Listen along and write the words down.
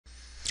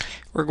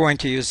We're going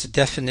to use the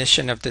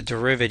definition of the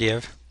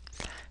derivative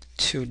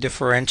to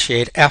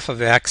differentiate f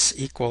of x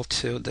equal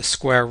to the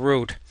square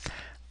root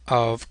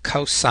of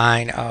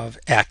cosine of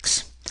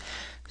x.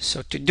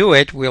 So to do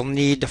it, we'll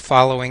need the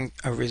following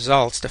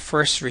results. The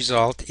first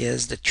result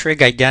is the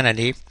trig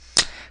identity.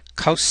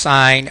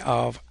 Cosine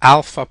of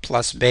alpha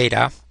plus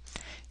beta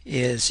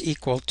is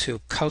equal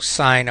to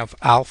cosine of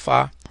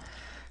alpha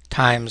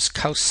times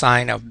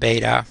cosine of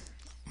beta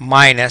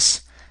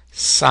minus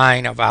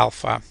sine of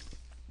alpha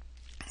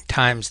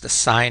times the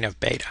sine of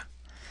beta.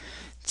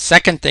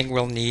 Second thing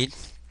we'll need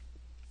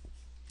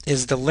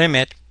is the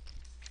limit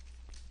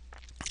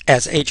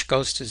as h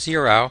goes to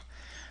 0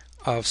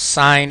 of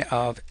sine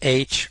of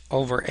h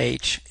over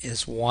h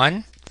is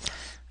 1.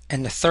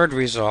 And the third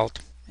result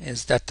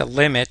is that the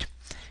limit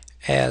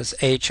as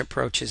h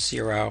approaches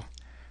 0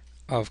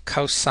 of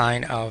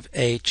cosine of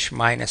h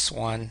minus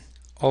 1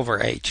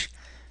 over h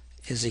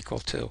is equal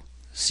to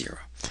 0.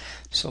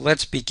 So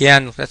let's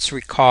begin. Let's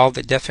recall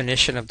the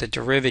definition of the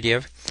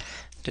derivative.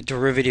 The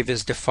derivative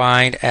is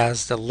defined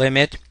as the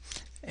limit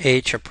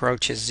h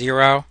approaches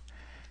 0,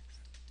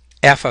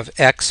 f of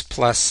x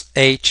plus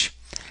h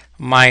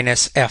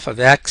minus f of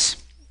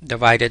x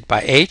divided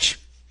by h.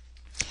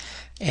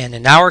 And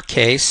in our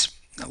case,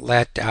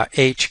 let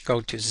h go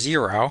to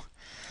 0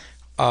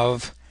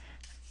 of,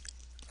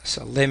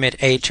 so limit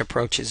h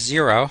approaches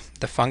 0,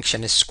 the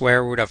function is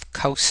square root of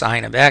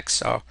cosine of x,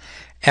 so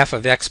f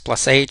of x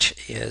plus h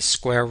is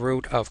square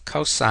root of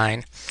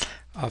cosine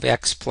of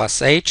x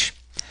plus h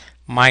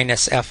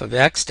minus f of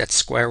x, that's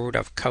square root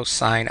of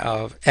cosine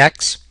of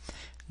x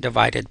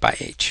divided by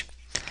h.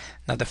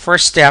 Now the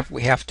first step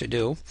we have to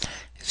do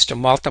is to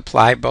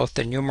multiply both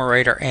the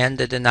numerator and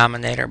the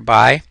denominator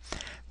by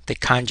the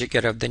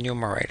conjugate of the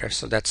numerator.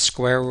 So that's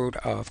square root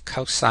of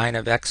cosine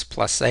of x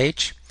plus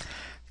h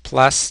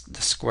plus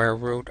the square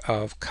root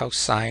of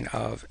cosine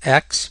of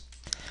x,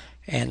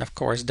 and of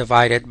course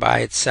divided by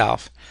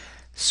itself.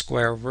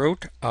 Square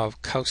root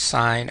of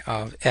cosine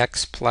of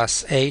x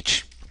plus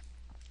h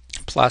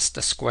plus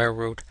the square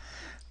root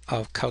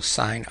of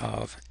cosine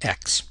of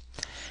x.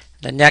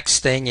 The next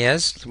thing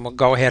is, we'll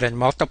go ahead and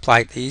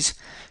multiply these.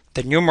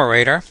 The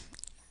numerator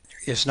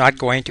is not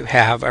going to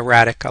have a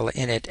radical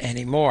in it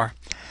anymore.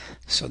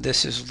 So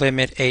this is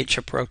limit h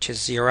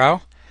approaches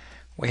 0.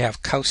 We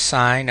have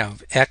cosine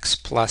of x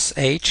plus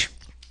h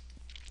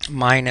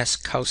minus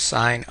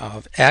cosine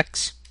of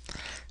x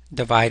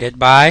divided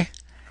by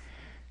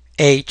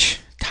h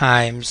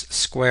times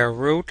square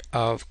root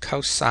of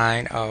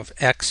cosine of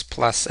x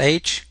plus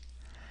h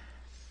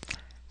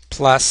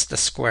plus the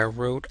square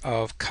root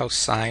of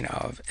cosine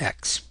of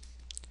x.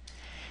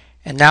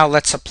 And now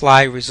let's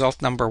apply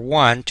result number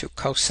 1 to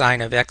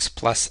cosine of x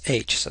plus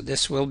h. So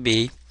this will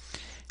be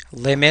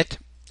limit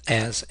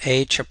as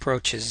h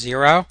approaches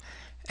 0,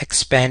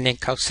 expanding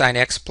cosine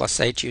x plus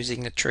h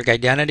using the trig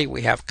identity.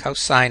 We have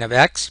cosine of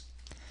x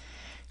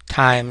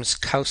times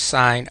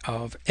cosine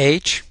of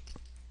h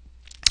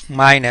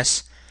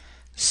minus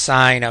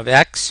sine of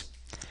x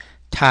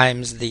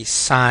times the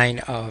sine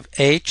of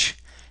h,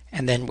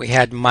 and then we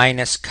had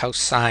minus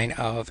cosine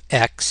of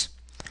x,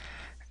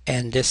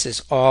 and this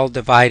is all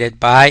divided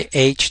by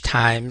h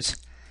times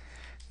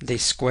the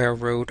square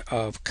root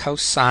of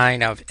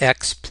cosine of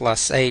x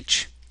plus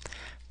h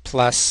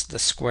plus the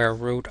square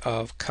root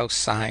of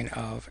cosine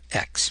of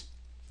x.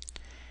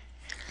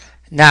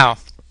 Now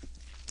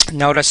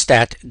notice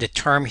that the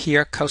term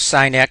here,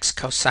 cosine x,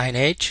 cosine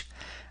h,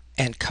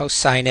 and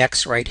cosine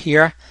x right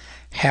here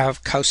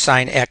have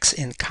cosine x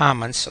in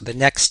common. So the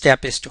next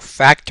step is to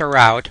factor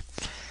out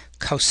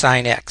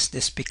cosine x.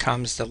 This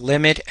becomes the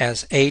limit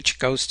as h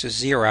goes to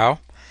 0.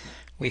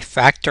 We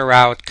factor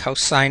out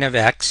cosine of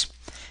x,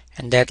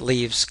 and that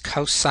leaves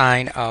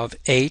cosine of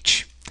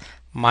h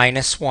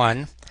minus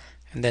 1,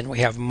 and then we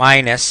have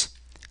minus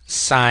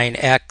sine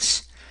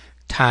x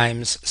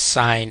times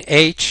sine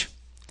h,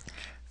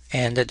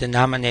 and the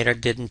denominator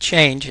didn't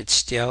change. It's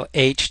still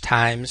h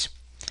times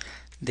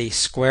the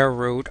square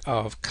root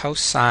of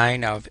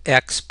cosine of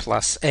x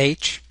plus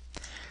h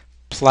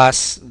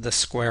plus the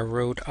square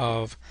root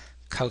of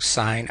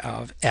cosine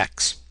of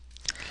x.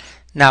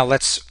 Now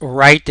let's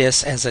write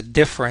this as a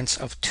difference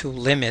of two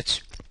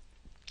limits.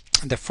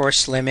 The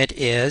first limit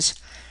is,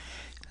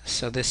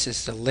 so this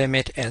is the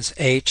limit as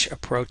h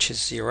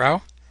approaches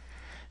 0.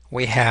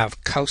 We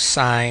have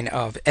cosine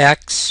of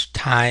x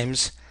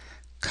times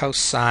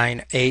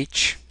cosine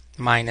h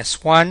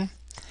minus 1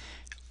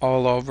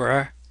 all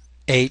over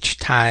h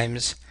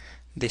times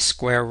the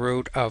square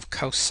root of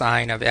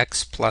cosine of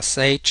x plus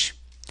h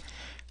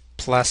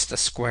plus the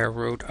square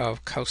root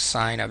of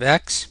cosine of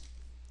x,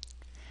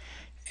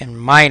 and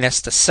minus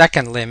the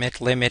second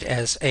limit, limit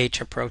as h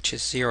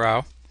approaches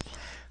 0,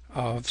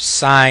 of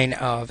sine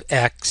of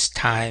x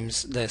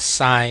times the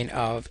sine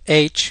of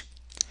h,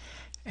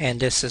 and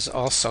this is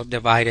also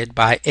divided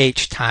by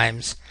h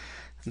times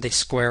the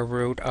square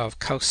root of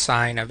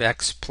cosine of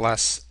x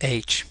plus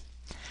h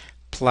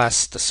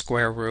plus the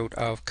square root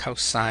of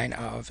cosine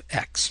of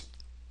x.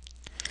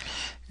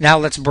 Now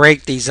let's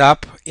break these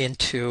up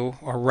into,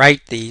 or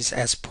write these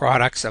as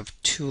products of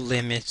two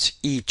limits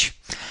each.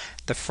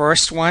 The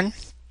first one,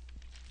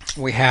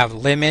 we have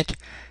limit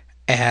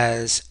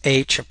as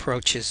h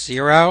approaches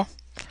 0,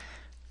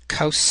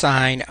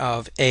 cosine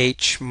of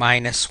h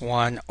minus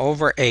 1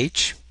 over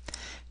h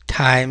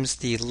times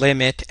the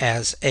limit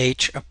as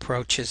h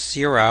approaches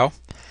 0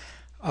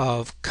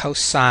 of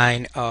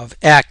cosine of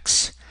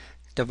x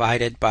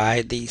divided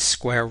by the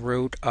square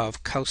root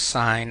of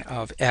cosine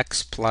of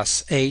x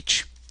plus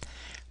h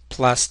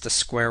plus the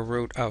square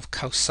root of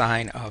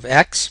cosine of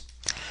x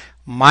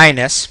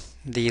minus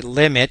the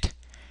limit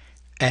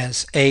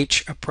as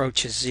h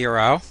approaches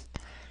 0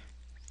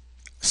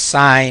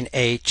 sine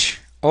h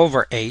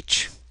over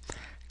h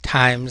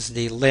times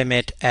the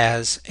limit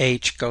as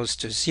h goes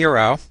to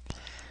 0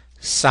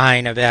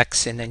 sine of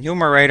x in the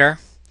numerator,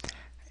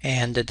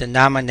 and the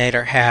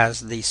denominator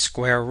has the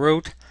square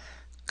root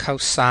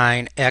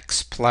cosine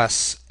x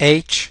plus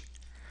h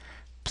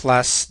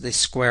plus the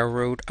square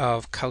root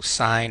of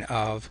cosine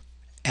of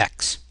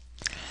x.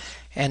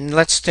 And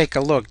let's take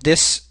a look.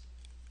 This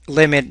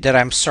limit that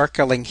I'm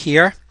circling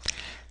here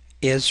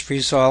is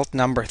result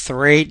number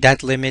 3.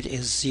 That limit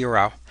is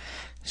 0.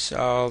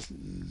 So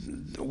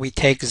we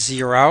take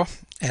 0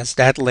 as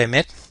that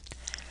limit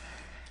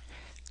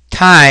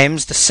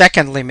times the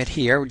second limit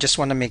here. We just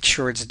want to make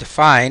sure it's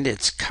defined.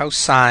 It's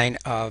cosine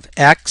of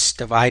x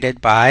divided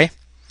by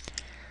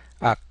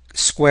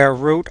square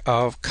root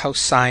of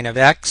cosine of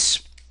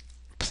x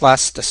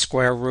plus the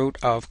square root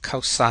of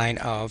cosine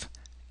of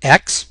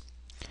x,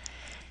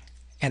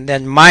 and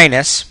then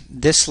minus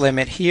this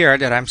limit here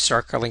that I'm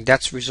circling.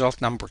 That's result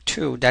number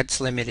 2.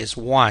 That limit is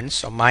 1,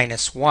 so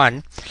minus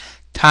 1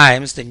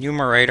 times the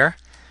numerator.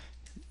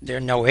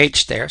 There's no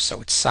h there,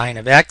 so it's sine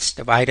of x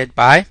divided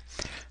by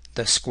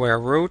the square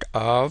root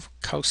of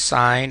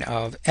cosine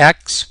of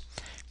x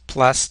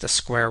plus the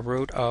square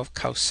root of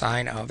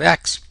cosine of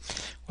x.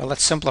 Well,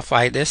 let's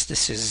simplify this.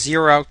 This is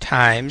 0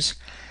 times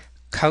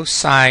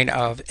cosine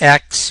of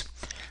x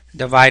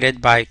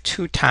divided by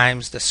 2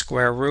 times the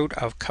square root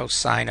of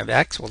cosine of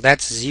x. Well,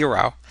 that's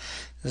 0.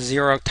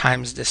 0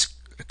 times this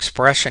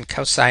expression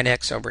cosine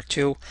x over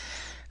 2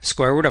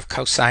 square root of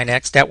cosine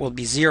x, that will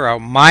be 0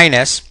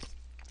 minus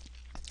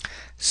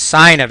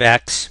sine of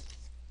x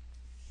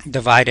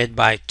divided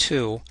by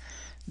 2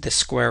 the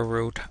square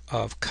root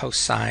of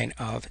cosine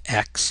of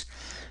x.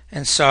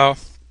 And so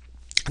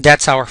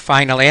that's our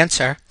final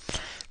answer.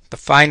 The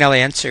final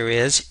answer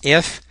is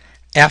if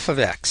f of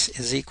x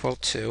is equal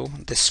to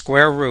the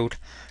square root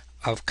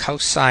of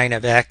cosine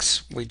of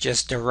x, we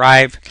just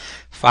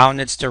found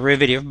its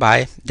derivative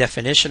by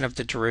definition of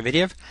the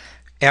derivative.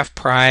 F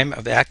prime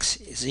of x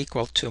is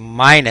equal to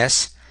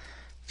minus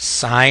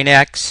sine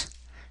x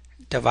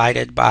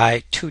divided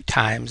by 2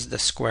 times the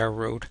square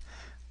root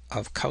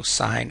of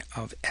cosine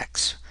of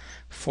x.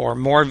 For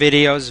more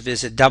videos,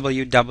 visit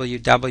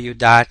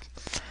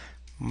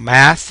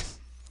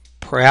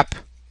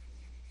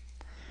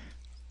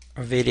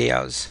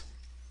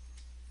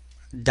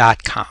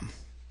www.mathprepvideos.com.